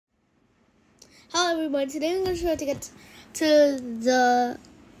Hello everybody, today I'm going to try to get to the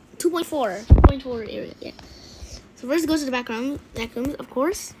 2.4 area. Yeah. So first go to the back rooms, of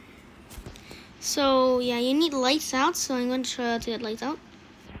course. So yeah, you need lights out, so I'm going to try to get lights out.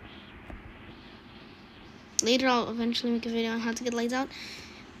 Later I'll eventually make a video on how to get lights out.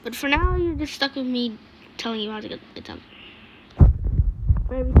 But for now, you're just stuck with me telling you how to get lights out.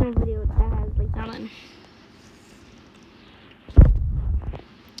 For every single video that has lights out on.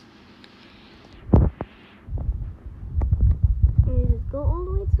 Go all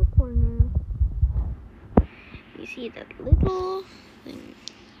the way to the corner. You see that little thing.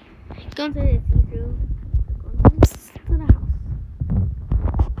 Go into the see-through. Go to the house.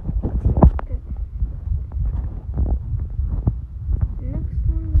 Okay. Next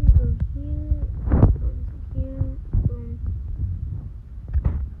one, go here. Go here. Boom.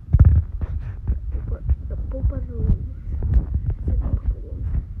 The Popa room.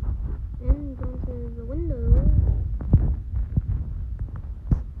 And go to the window.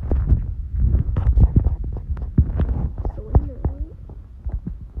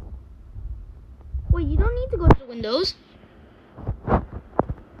 You don't need to go to the windows.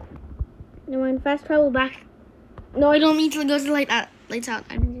 Never mind, fast travel back. No, I don't need to go to the lights out.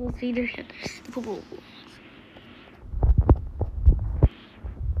 I need to go see the shit. The pool.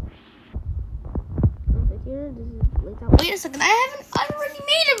 Here, this is lights out. Wait a second, I already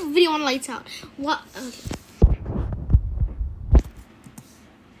made a video on lights out. What? Okay.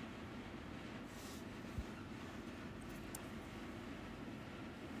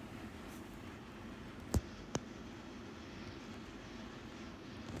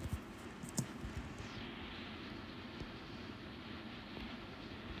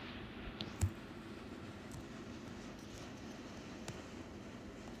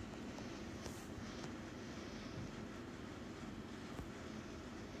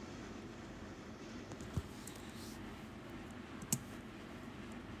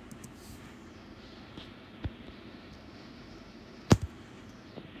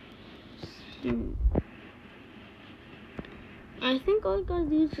 I think all I gotta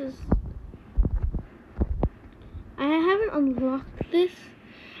do is just... I haven't unlocked this.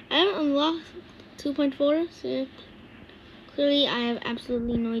 I haven't unlocked 2.4, so clearly I have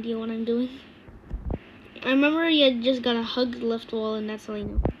absolutely no idea what I'm doing. I remember you just gotta hug the left wall, and that's all I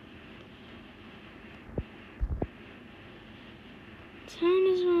know. Time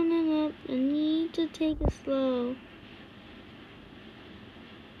is running up. I need to take it slow.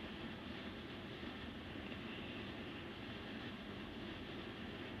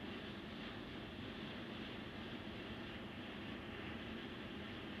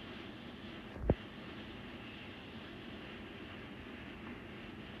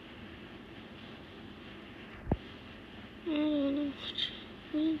 I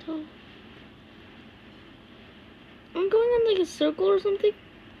don't know. I'm going in like a circle or something.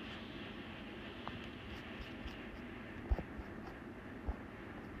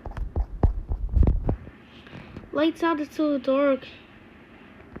 Lights out, it's so dark.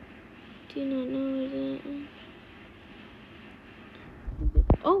 Do you not know where that?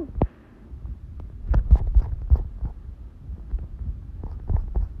 Oh!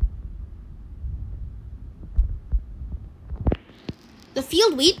 The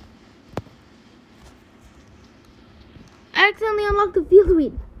field wheat? I accidentally unlocked the field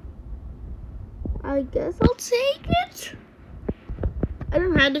wheat. I guess I'll take it. I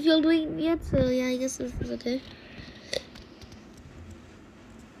don't have the field wheat yet, so yeah, I guess this is okay.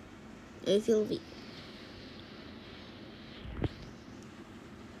 A field wheat.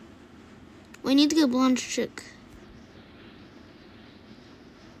 We need to get a blonde chick.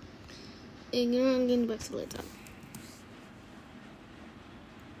 And you know, I'm getting back to the lights out.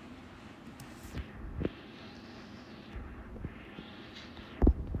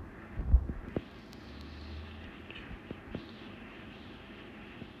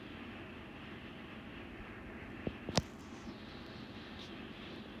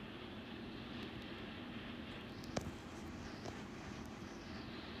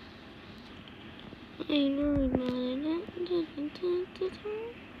 I ain't worried about it.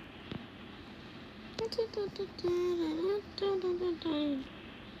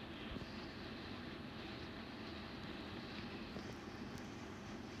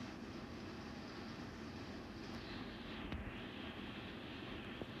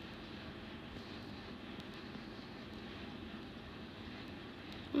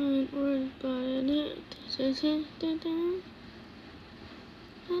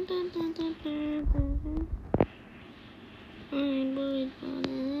 I ain't worried about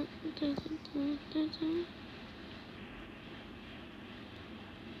it.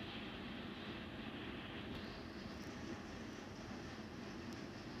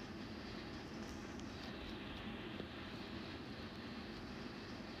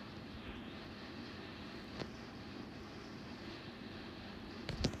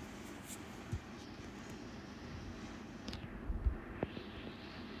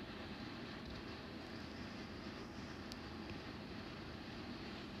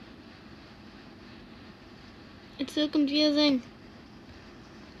 It's so confusing.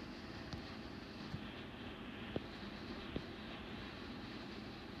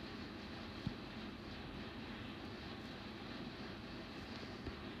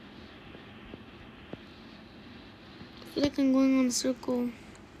 I feel like I'm going on a circle.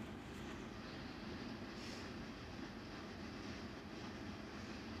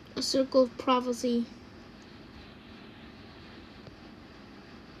 A circle of prophecy.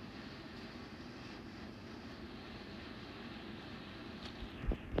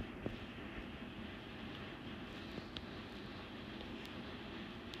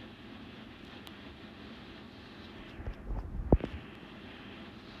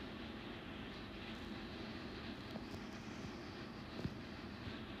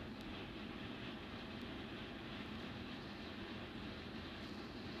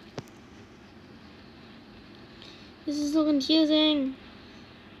 This is so confusing.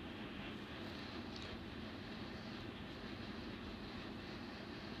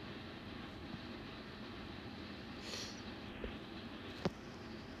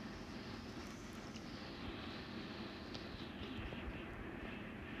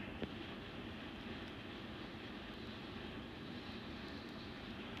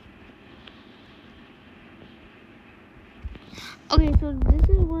 Okay, so this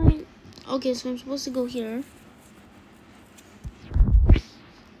is where okay, so I'm supposed to go here.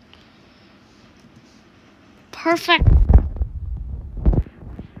 Perfect.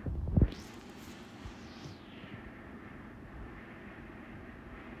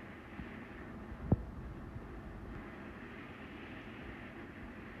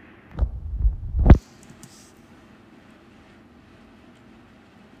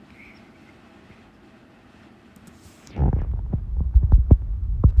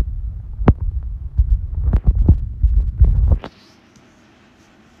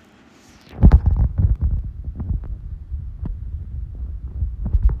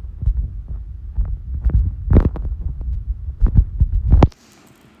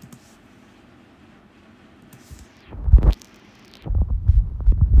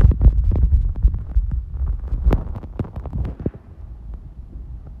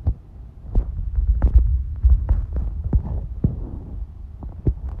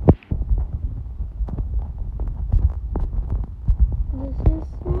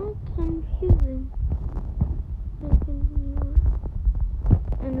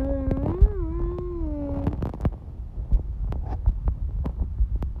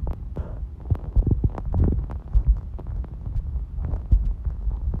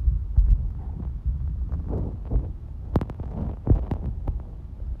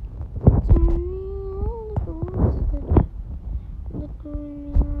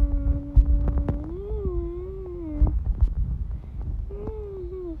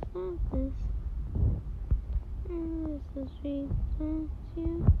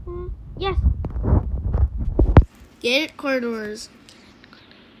 Yes! Get it, corridors.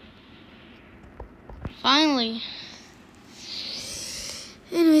 Finally.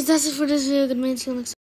 Anyways, that's it for this video. Good night. See you next time.